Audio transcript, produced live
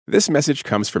This message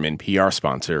comes from NPR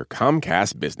sponsor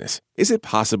Comcast Business. Is it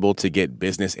possible to get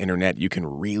business internet you can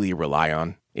really rely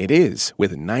on? It is,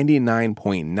 with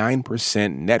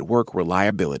 99.9% network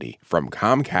reliability from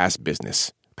Comcast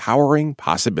Business, powering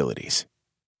possibilities.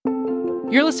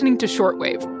 You're listening to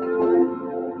Shortwave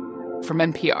from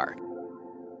NPR.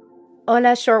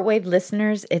 Hola, Shortwave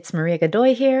listeners. It's Maria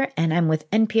Godoy here, and I'm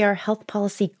with NPR health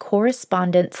policy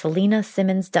correspondent Selena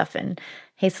Simmons-Duffin.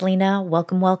 Hey, Selena,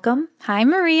 welcome. Hi,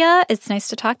 Maria. It's nice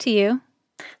to talk to you.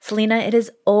 Selena, it is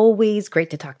always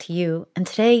great to talk to you. And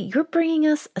today you're bringing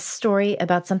us a story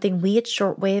about something we at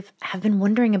Shortwave have been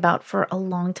wondering about for a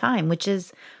long time, which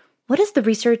is, what does the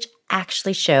research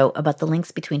actually show about the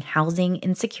links between housing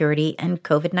insecurity and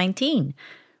COVID-19?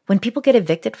 When people get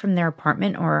evicted from their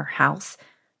apartment or house,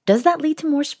 does that lead to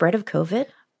more spread of COVID?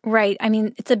 Right. I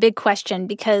mean, it's a big question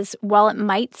because while it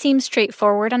might seem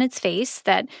straightforward on its face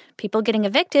that people getting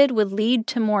evicted would lead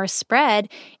to more spread,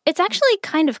 it's actually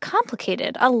kind of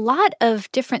complicated. A lot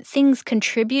of different things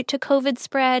contribute to COVID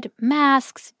spread: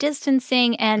 masks,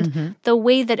 distancing, and the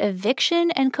way that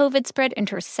eviction and COVID spread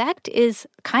intersect is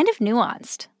kind of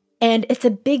nuanced. And it's a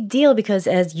big deal because,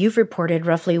 as you've reported,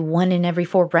 roughly 1 in every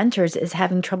 4 renters is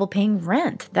having trouble paying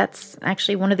rent. That's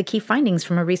actually one of the key findings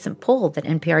from a recent poll that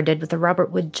NPR did with the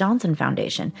Robert Wood Johnson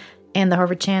Foundation and the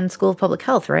Harvard Chan School of Public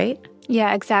Health, right?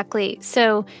 Yeah, exactly.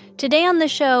 So today on the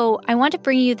show, I want to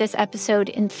bring you this episode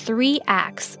in 3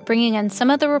 acts, bringing in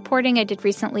some of the reporting I did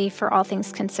recently for All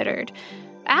Things Considered.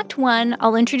 Act 1,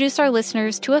 I'll introduce our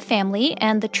listeners to a family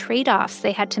and the trade-offs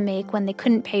they had to make when they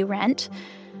couldn't pay rent.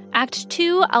 Act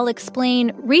 2, I'll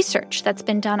explain research that's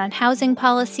been done on housing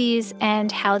policies and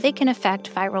how they can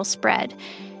affect viral spread.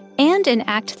 And in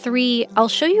Act 3, I'll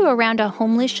show you around a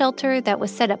homeless shelter that was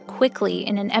set up quickly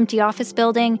in an empty office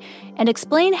building and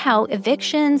explain how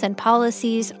evictions and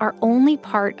policies are only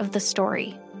part of the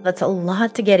story. That's a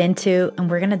lot to get into,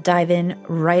 and we're going to dive in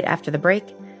right after the break.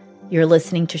 You're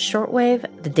listening to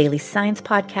Shortwave, the daily science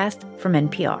podcast from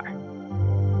NPR.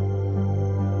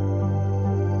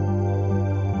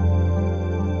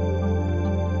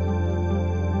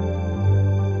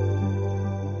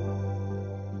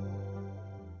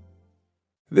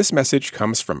 This message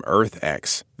comes from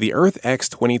EarthX. The EarthX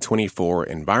 2024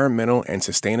 Environmental and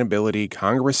Sustainability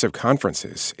Congress of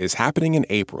Conferences is happening in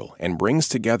April and brings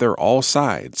together all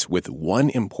sides with one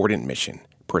important mission: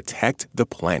 protect the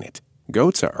planet. Go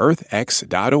to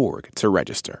earthx.org to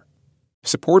register.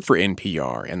 Support for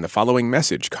NPR and the following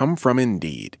message come from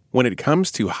Indeed. When it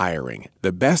comes to hiring,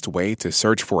 the best way to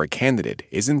search for a candidate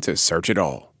isn't to search at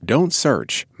all. Don't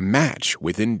search, match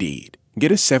with Indeed. Get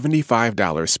a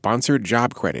 $75 sponsored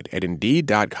job credit at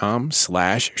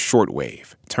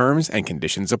Indeed.com/shortwave. Terms and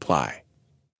conditions apply.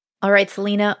 All right,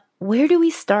 Selena, where do we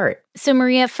start? So,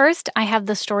 Maria, first, I have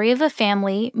the story of a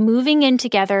family moving in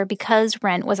together because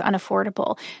rent was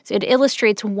unaffordable. So it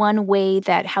illustrates one way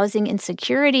that housing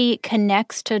insecurity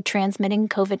connects to transmitting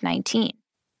COVID-19.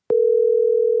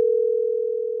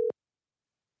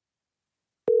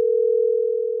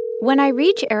 When I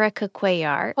reach Erica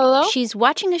Cuellar, Hello? She's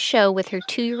watching a show with her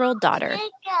 2-year-old daughter.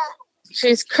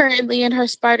 She's currently in her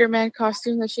Spider-Man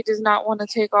costume that she does not want to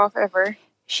take off ever.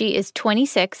 She is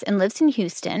 26 and lives in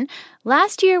Houston.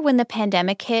 Last year, when the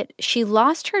pandemic hit, she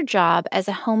lost her job as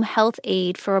a home health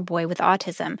aide for a boy with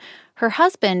autism. Her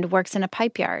husband works in a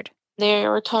pipe yard. They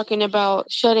were talking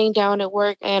about shutting down at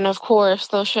work, and of course,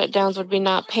 those shutdowns would be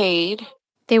not paid.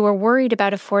 They were worried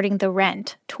about affording the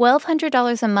rent,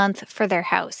 $1,200 a month for their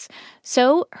house.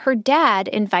 So her dad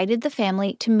invited the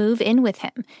family to move in with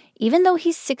him, even though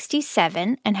he's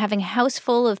 67 and having a house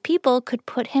full of people could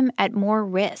put him at more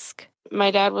risk. My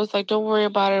dad was like, "Don't worry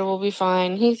about it, we'll be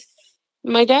fine."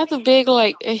 My dad's a big,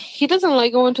 he doesn't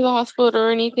like going to the hospital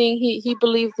or anything. He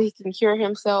believes that he can cure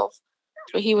himself.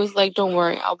 But he was like, "Don't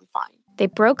worry, I'll be fine." They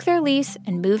broke their lease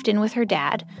and moved in with her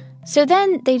dad. So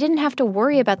then they didn't have to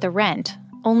worry about the rent,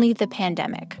 only the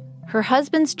pandemic. Her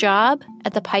husband's job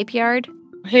at the pipe yard,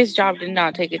 his job did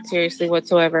not take it seriously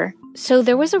whatsoever. So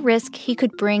there was a risk he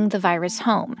could bring the virus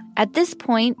home. At this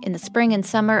point, in the spring and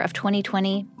summer of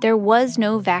 2020, there was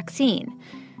no vaccine.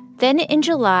 Then in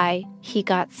July, he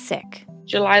got sick.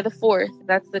 July the 4th,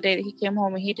 that's the day that he came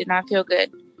home and he did not feel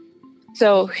good.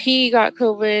 So he got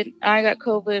COVID, I got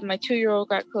COVID, my 2-year-old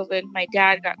got COVID, my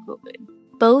dad got COVID.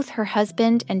 Both her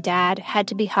husband and dad had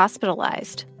to be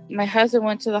hospitalized. My husband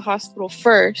went to the hospital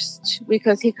first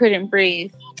because he couldn't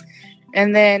breathe.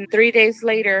 And then 3 days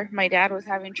later, my dad was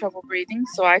having trouble breathing,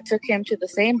 so I took him to the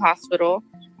same hospital.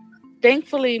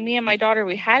 Thankfully, me and my daughter,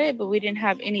 we had it, but we didn't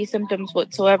have any symptoms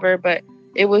whatsoever. But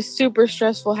it was super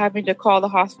stressful having to call the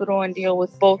hospital and deal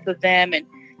with both of them and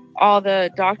all the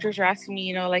doctors are asking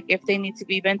me, like if they need to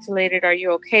be ventilated, are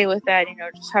you okay with that?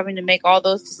 Just having to make all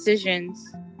those decisions.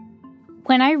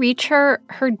 When I reached her,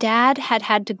 her dad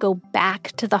had to go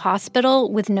back to the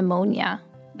hospital with pneumonia.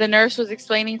 The nurse was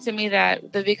explaining to me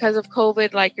that because of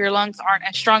COVID, like your lungs aren't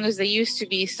as strong as they used to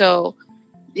be. So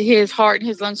his heart and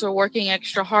his lungs were working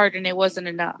extra hard and it wasn't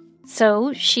enough.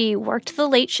 So she worked the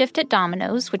late shift at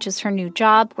Domino's, which is her new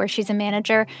job where she's a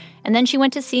manager. And then she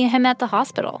went to see him at the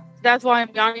hospital. That's why I'm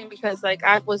yawning, because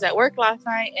I was at work last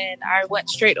night and I went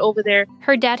straight over there.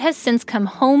 Her dad has since come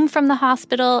home from the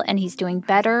hospital and he's doing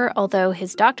better, although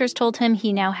his doctors told him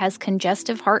he now has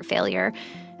congestive heart failure.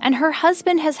 And her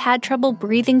husband has had trouble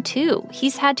breathing too.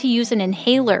 He's had to use an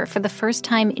inhaler for the first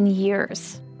time in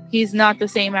years. He's not the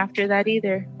same after that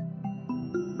either.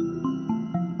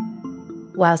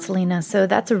 Wow, Selena, so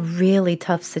that's a really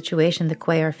tough situation the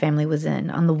Cuellar family was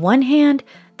in. On the one hand,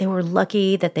 they were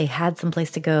lucky that they had someplace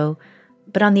to go.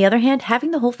 But on the other hand, having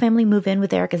the whole family move in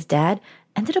with Erica's dad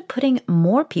ended up putting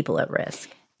more people at risk.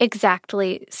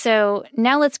 Exactly. So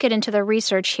now let's get into the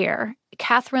research here.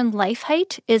 Catherine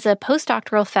Leifheit is a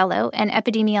postdoctoral fellow and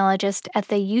epidemiologist at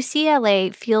the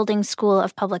UCLA Fielding School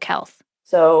of Public Health.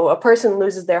 So a person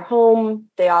loses their home,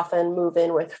 they often move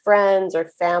in with friends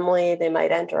or family, they might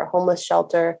enter a homeless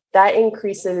shelter. That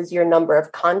increases your number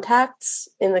of contacts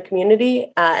in the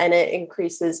community, and it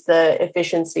increases the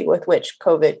efficiency with which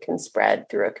COVID can spread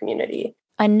through a community.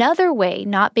 Another way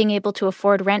not being able to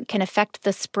afford rent can affect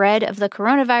the spread of the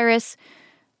coronavirus.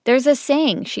 There's a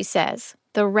saying, she says,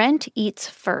 the rent eats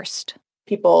first.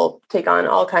 People take on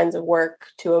all kinds of work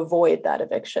to avoid that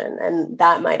eviction, and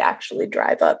that might actually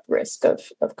drive up risk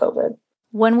of COVID.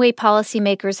 One way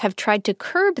policymakers have tried to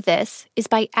curb this is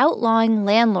by outlawing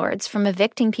landlords from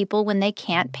evicting people when they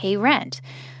can't pay rent.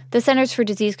 The Centers for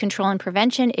Disease Control and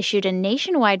Prevention issued a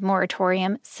nationwide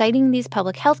moratorium citing these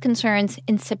public health concerns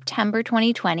in September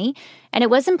 2020, and it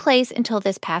was in place until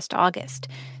this past August.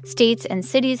 States and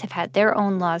cities have had their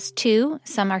own laws too.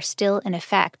 Some are still in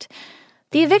effect.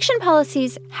 The eviction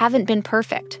policies haven't been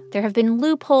perfect. There have been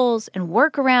loopholes and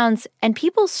workarounds, and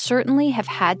people certainly have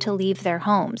had to leave their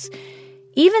homes.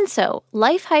 Even so,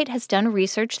 Leifheit has done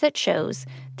research that shows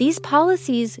these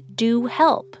policies do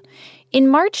help. In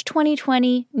March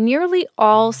 2020, nearly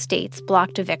all states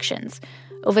blocked evictions.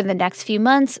 Over the next few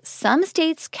months, some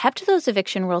states kept those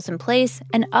eviction rules in place,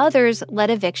 and others let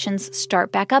evictions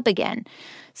start back up again.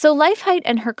 So Leifheit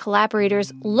and her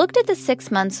collaborators looked at the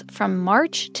 6 months from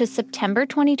March to September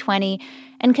 2020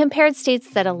 and compared states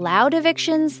that allowed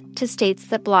evictions to states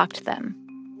that blocked them.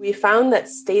 We found that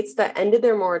states that ended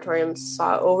their moratoriums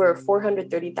saw over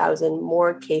 430,000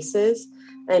 more cases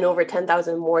and over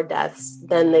 10,000 more deaths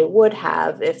than they would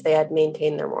have if they had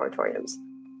maintained their moratoriums.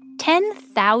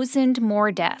 10,000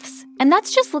 more deaths. And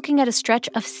that's just looking at a stretch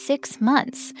of 6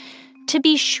 months. To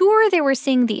be sure they were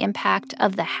seeing the impact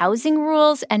of the housing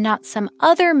rules and not some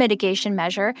other mitigation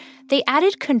measure, they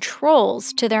added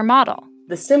controls to their model.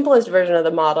 The simplest version of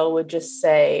the model would just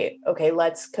say, okay,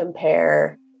 let's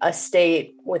compare a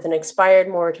state with an expired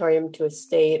moratorium to a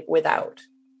state without.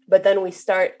 But then we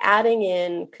start adding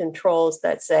in controls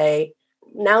that say,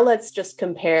 now let's just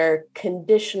compare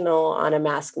conditional on a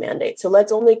mask mandate. So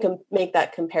let's only make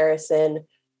that comparison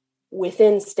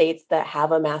within states that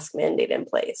have a mask mandate in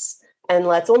place. And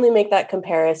let's only make that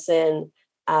comparison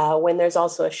when there's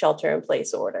also a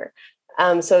shelter-in-place order.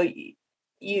 So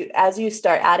you, as you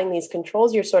start adding these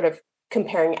controls, you're sort of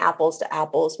comparing apples to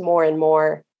apples more and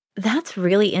more. That's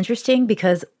really interesting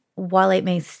because while it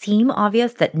may seem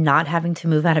obvious that not having to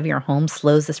move out of your home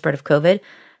slows the spread of COVID,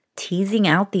 teasing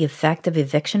out the effect of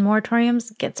eviction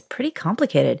moratoriums gets pretty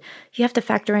complicated. You have to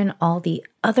factor in all the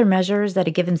other measures that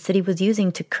a given city was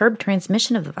using to curb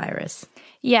transmission of the virus.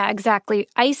 Yeah, exactly.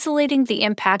 Isolating the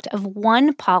impact of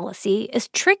one policy is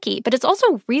tricky, but it's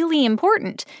also really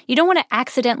important. You don't want to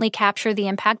accidentally capture the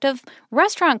impact of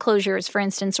restaurant closures, for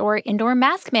instance, or indoor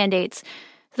mask mandates.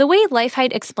 The way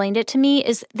Leifheit explained it to me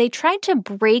is they tried to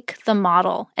break the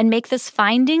model and make this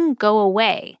finding go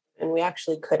away. And we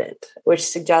actually couldn't, which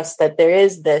suggests that there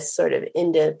is this sort of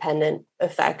independent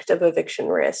effect of eviction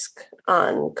risk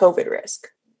on COVID risk.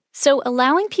 So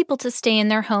allowing people to stay in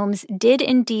their homes did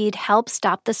indeed help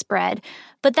stop the spread,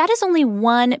 but that is only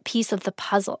one piece of the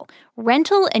puzzle.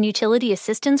 Rental and utility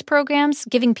assistance programs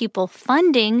giving people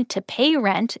funding to pay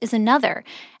rent is another,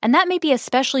 and that may be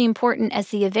especially important as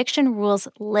the eviction rules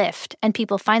lift and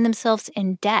people find themselves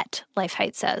in debt,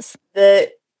 Leifheit says.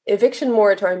 The eviction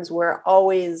moratoriums were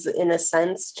always, in a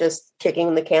sense, just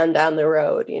kicking the can down the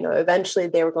road. You know, eventually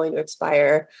they were going to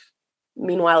expire.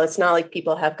 Meanwhile, it's not like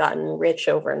people have gotten rich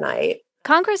overnight.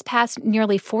 Congress passed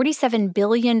nearly $47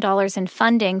 billion in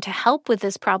funding to help with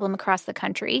this problem across the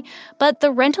country, but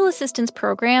the rental assistance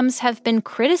programs have been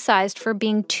criticized for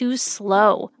being too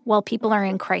slow while people are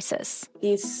in crisis.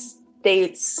 These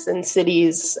states and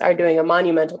cities are doing a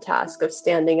monumental task of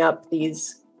standing up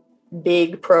these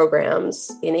big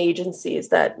programs in agencies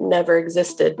that never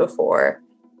existed before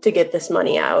to get this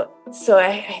money out. So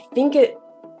I think it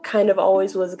kind of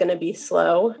always was going to be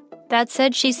slow. That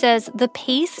said, she says the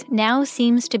pace now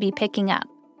seems to be picking up.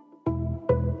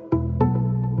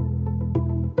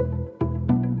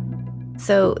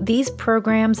 So these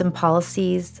programs and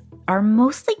policies are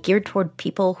mostly geared toward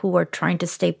people who are trying to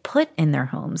stay put in their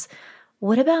homes.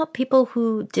 What about people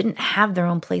who didn't have their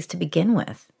own place to begin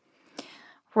with?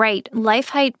 Right.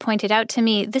 Lifehite pointed out to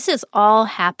me this is all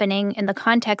happening in the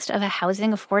context of a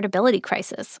housing affordability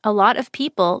crisis. A lot of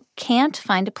people can't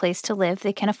find a place to live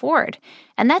they can afford.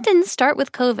 And that didn't start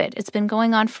with COVID. It's been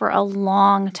going on for a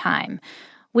long time.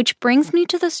 Which brings me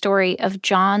to the story of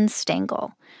John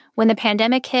Stengel. When the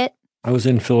pandemic hit, I was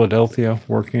in Philadelphia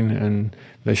working, and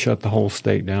they shut the whole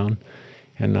state down,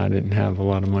 and I didn't have a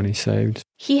lot of money saved.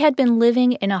 He had been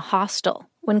living in a hostel.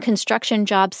 When construction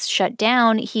jobs shut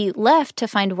down, he left to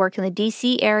find work in the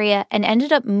D.C. area and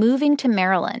ended up moving to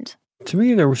Maryland. To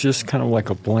me, there was just kind of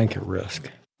like a blanket risk.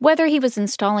 Whether he was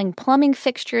installing plumbing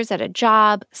fixtures at a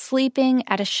job, sleeping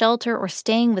at a shelter, or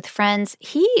staying with friends,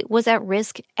 he was at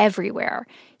risk everywhere.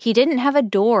 He didn't have a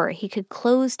door he could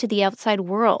close to the outside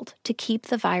world to keep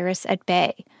the virus at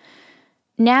bay.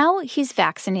 Now he's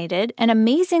vaccinated, and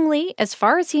amazingly, as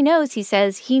far as he knows, he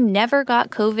says he never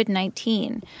got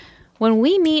COVID-19. When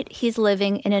we meet, he's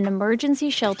living in an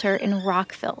emergency shelter in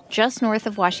Rockville, just north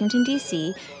of Washington,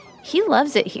 D.C. He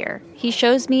loves it here. He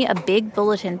shows me a big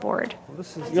bulletin board.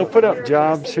 You'll put up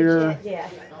jobs here,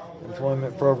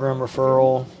 employment program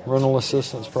referral, rental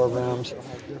assistance programs.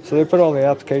 So they put all the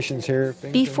applications here.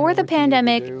 Before the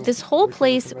pandemic, this whole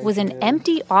place was an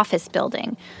empty office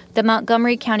building. The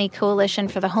Montgomery County Coalition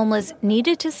for the Homeless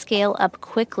needed to scale up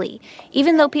quickly.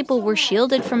 Even though people were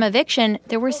shielded from eviction,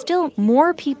 there were still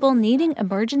more people needing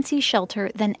emergency shelter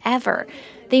than ever.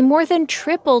 They more than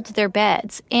tripled their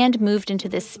beds and moved into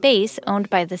this space owned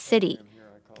by the city.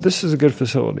 This is a good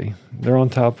facility. They're on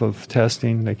top of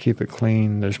testing. They keep it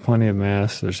clean. There's plenty of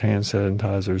masks. There's hand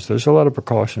sanitizers. There's a lot of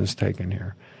precautions taken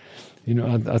here. You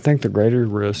know, I think the greater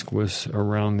risk was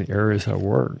around the areas I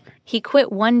work. He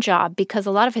quit one job because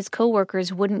a lot of his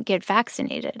coworkers wouldn't get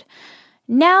vaccinated.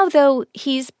 Now, though,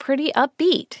 he's pretty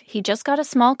upbeat. He just got a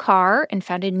small car and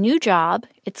found a new job.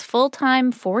 It's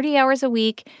full-time, 40 hours a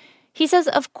week. He says,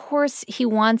 of course, he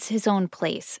wants his own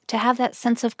place, to have that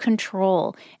sense of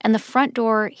control, and the front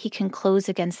door he can close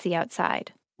against the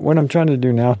outside. What I'm trying to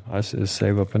do now is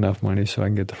save up enough money so I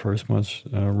can get the first month's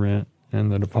rent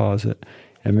and the deposit,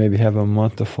 and maybe have a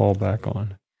month to fall back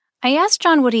on. I asked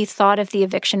John what he thought of the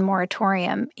eviction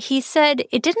moratorium. He said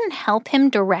it didn't help him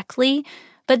directly,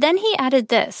 but then he added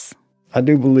this. I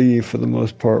do believe, for the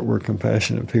most part, we're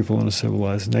compassionate people in a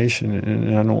civilized nation,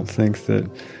 and I don't think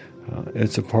that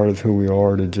it's a part of who we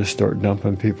are to just start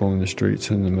dumping people in the streets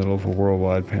in the middle of a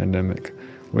worldwide pandemic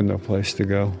with no place to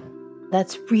go.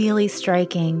 That's really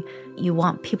striking. You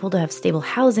want people to have stable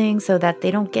housing so that they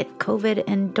don't get COVID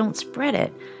and don't spread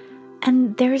it.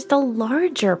 And there's the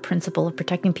larger principle of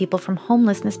protecting people from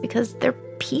homelessness because they're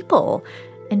people.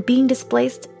 And being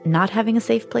displaced, not having a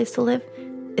safe place to live,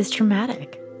 is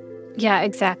traumatic. Yeah,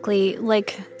 exactly.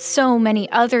 Like so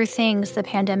many other things, the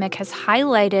pandemic has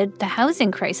highlighted the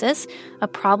housing crisis, a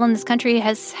problem this country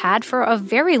has had for a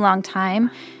very long time.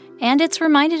 And it's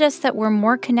reminded us that we're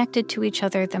more connected to each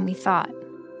other than we thought.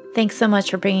 Thanks so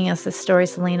much for bringing us this story,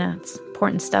 Selena. It's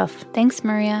important stuff. Thanks,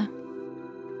 Maria.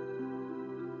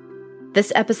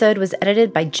 This episode was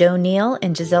edited by Joe Neal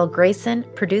and Giselle Grayson,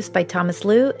 produced by Thomas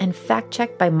Liu, and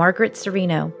fact-checked by Margaret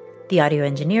Serino. The audio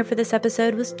engineer for this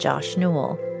episode was Josh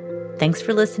Newell. Thanks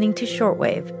for listening to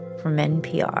Shortwave from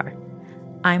NPR.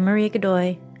 I'm Maria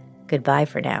Godoy. Goodbye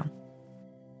for now.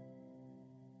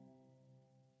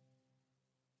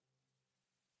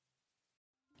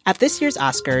 At this year's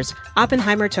Oscars,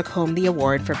 Oppenheimer took home the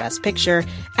award for Best Picture.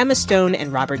 Emma Stone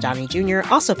and Robert Downey Jr.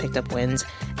 also picked up wins,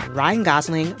 and Ryan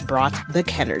Gosling brought the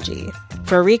Kenergy.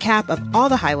 For a recap of all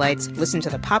the highlights, listen to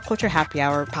the Pop Culture Happy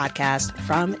Hour podcast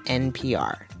from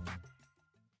NPR.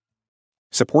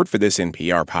 Support for this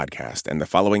NPR podcast and the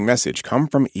following message come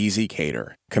from Easy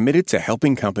Cater, committed to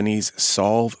helping companies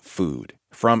solve food.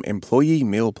 From employee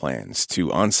meal plans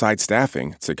to on-site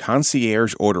staffing to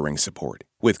concierge ordering support.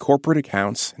 With corporate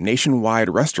accounts, nationwide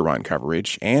restaurant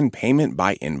coverage, and payment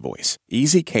by invoice.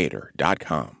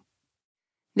 EasyCater.com.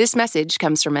 This message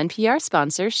comes from NPR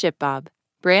sponsor ShipBob.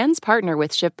 Brands partner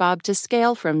with ShipBob to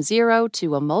scale from zero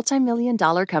to a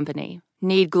multi-million-dollar company.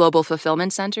 Need global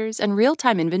fulfillment centers and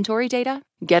real-time inventory data?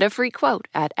 Get a free quote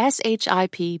at shipbob.com.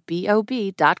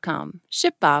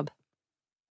 ShipBob.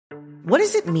 What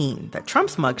does it mean that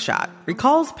Trump's mugshot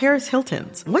recalls Paris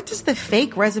Hilton's? What does the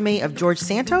fake resume of George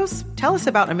Santos tell us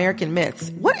about American myths?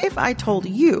 What if I told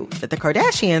you that the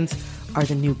Kardashians are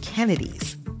the new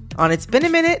Kennedys? On It's Been a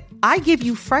Minute, I give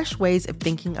you fresh ways of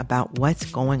thinking about what's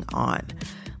going on.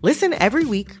 Listen every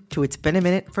week to It's Been a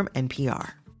Minute from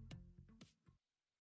NPR.